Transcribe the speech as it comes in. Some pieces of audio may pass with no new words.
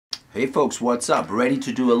Hey folks, what's up? Ready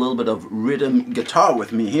to do a little bit of rhythm guitar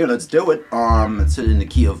with me here? Let's do it. Let's sit in the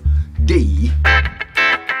key of D.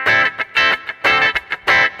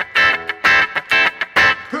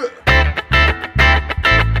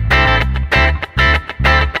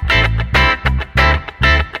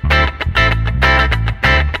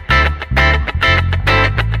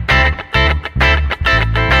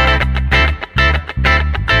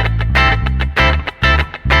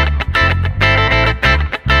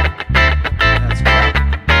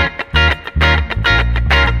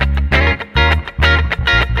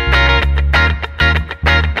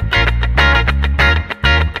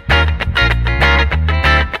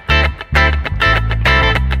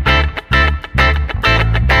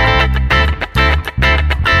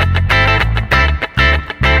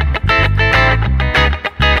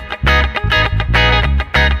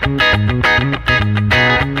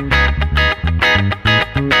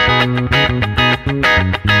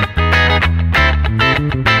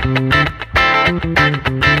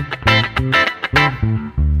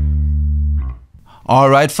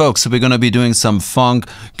 Alright folks, so we're going to be doing some funk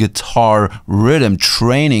guitar rhythm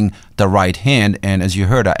training the right hand, and as you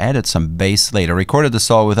heard I added some bass later. I recorded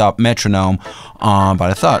this all without metronome, but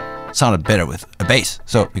I thought it sounded better with a bass.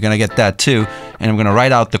 So you're going to get that too, and I'm going to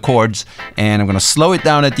write out the chords and I'm going to slow it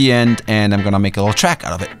down at the end and I'm going to make a little track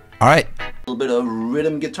out of it. Alright? A little bit of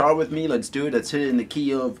rhythm guitar with me, let's do it. Let's hit it in the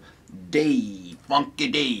key of D, funky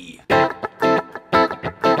D.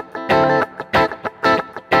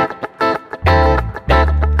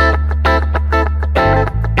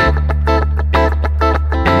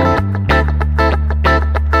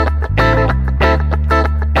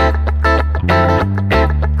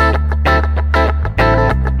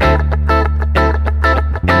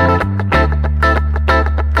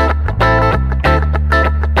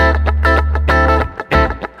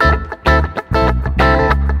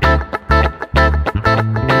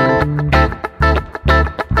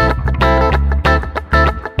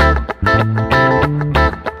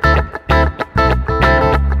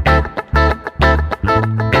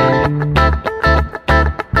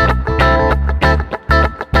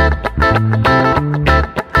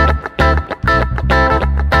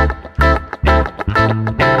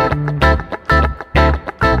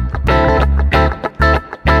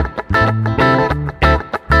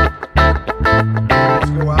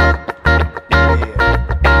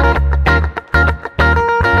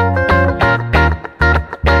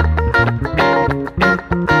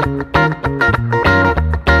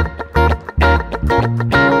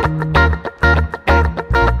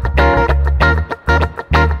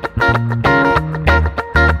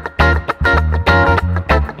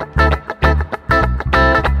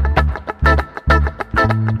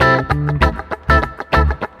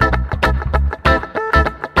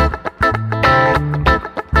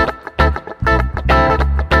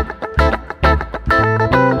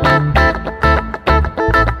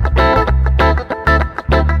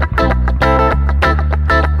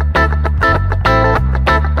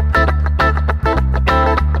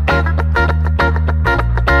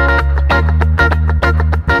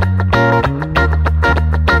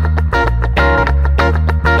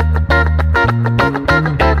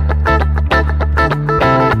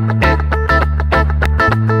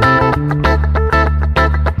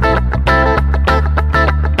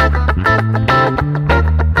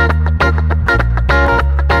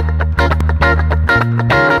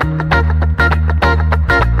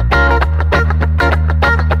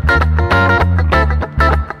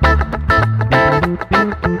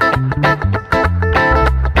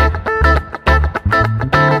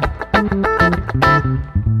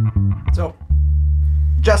 So,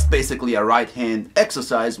 just basically a right hand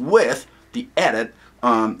exercise with the added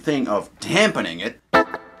thing of dampening it.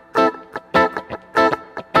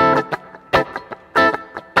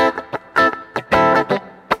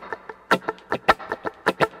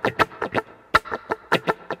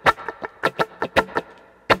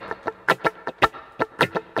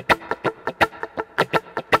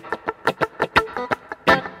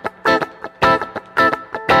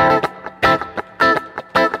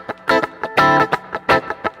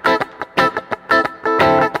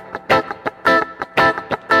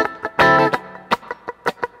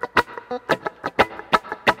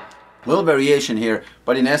 Little variation here,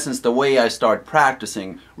 but in essence the way I start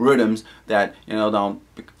practicing rhythms that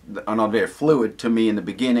are not very fluid to me in the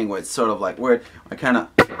beginning, where it's sort of like weird, I kind of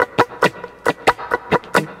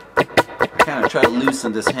try to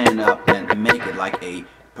loosen this hand up and make it like a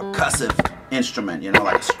percussive instrument,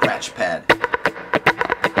 like a scratch pad.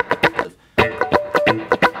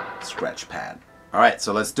 Scratch pad. Alright,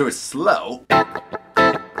 so let's do it slow.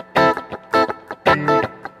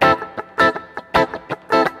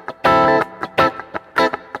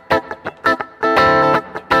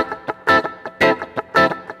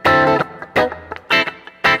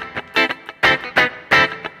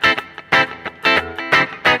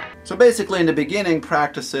 So basically in the beginning,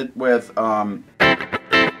 practice it with when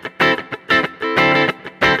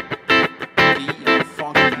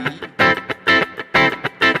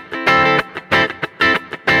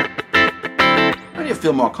you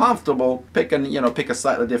feel more comfortable, pick a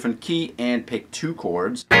slightly different key and pick 2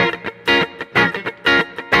 chords.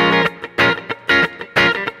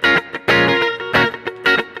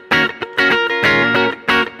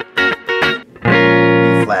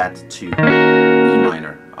 Flat to E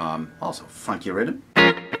minor. Also funky rhythm.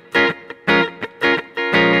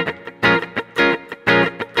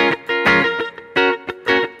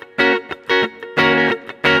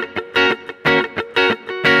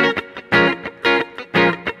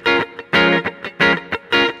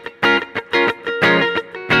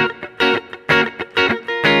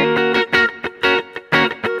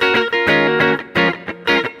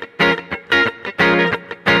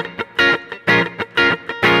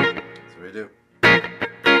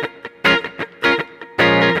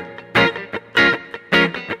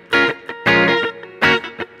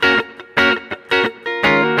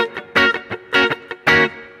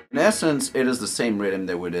 In essence, it is the same rhythm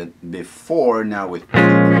that we did before, now with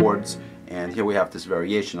 2 chords, and here we have this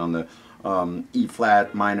variation on the E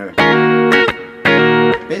flat minor.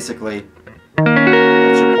 Basically,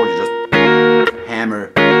 that's your chord. You just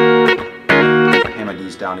hammer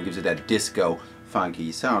these down. It gives you that disco,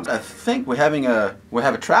 funky sound. I think we have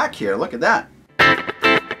a track here. Look at that.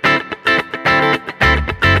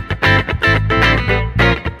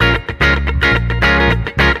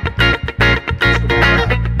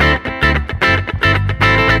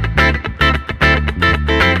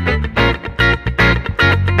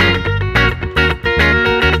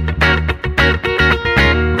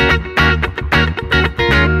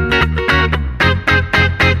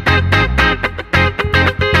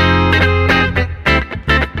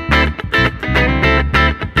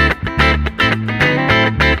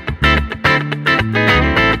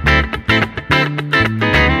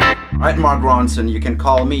 Alright, Mark Ronson, you can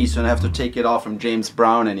call me, so I don't have to take it off from James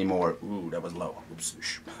Brown anymore. Ooh, that was low.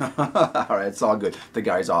 Oops. Alright, it's all good. The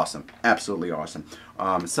guy's awesome. Absolutely awesome.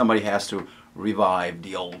 Somebody has to revive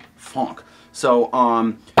the old funk. So,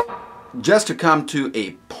 just to come to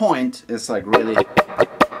a point, it's like really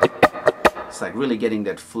getting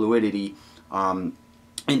that fluidity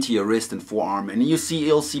into your wrist and forearm, and you'll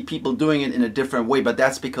see people doing it in a different way, but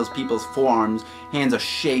that's because people's forearms, hands are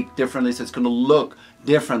shaped differently, so it's going to look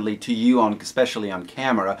differently to you, especially on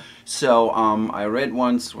camera. So I read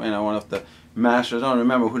once when one of the masters, I don't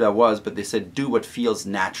remember who that was, but they said do what feels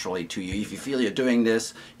naturally to you. If you feel you're doing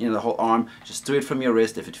this, the whole arm, just do it from your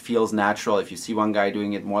wrist if it feels natural. If you see one guy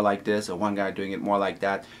doing it more like this or one guy doing it more like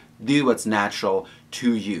that, do what's natural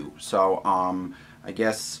to you. So I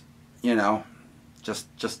guess,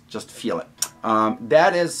 just feel it.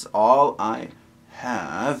 That is all I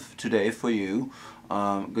have today for you.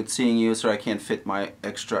 Good seeing you. Sorry I can't fit my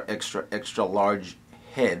extra large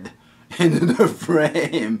head into the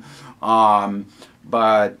frame.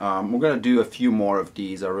 But we're gonna do a few more of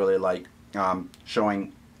these. I really like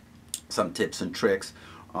showing some tips and tricks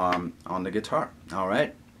on the guitar. All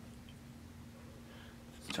right,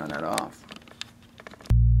 let's turn that off.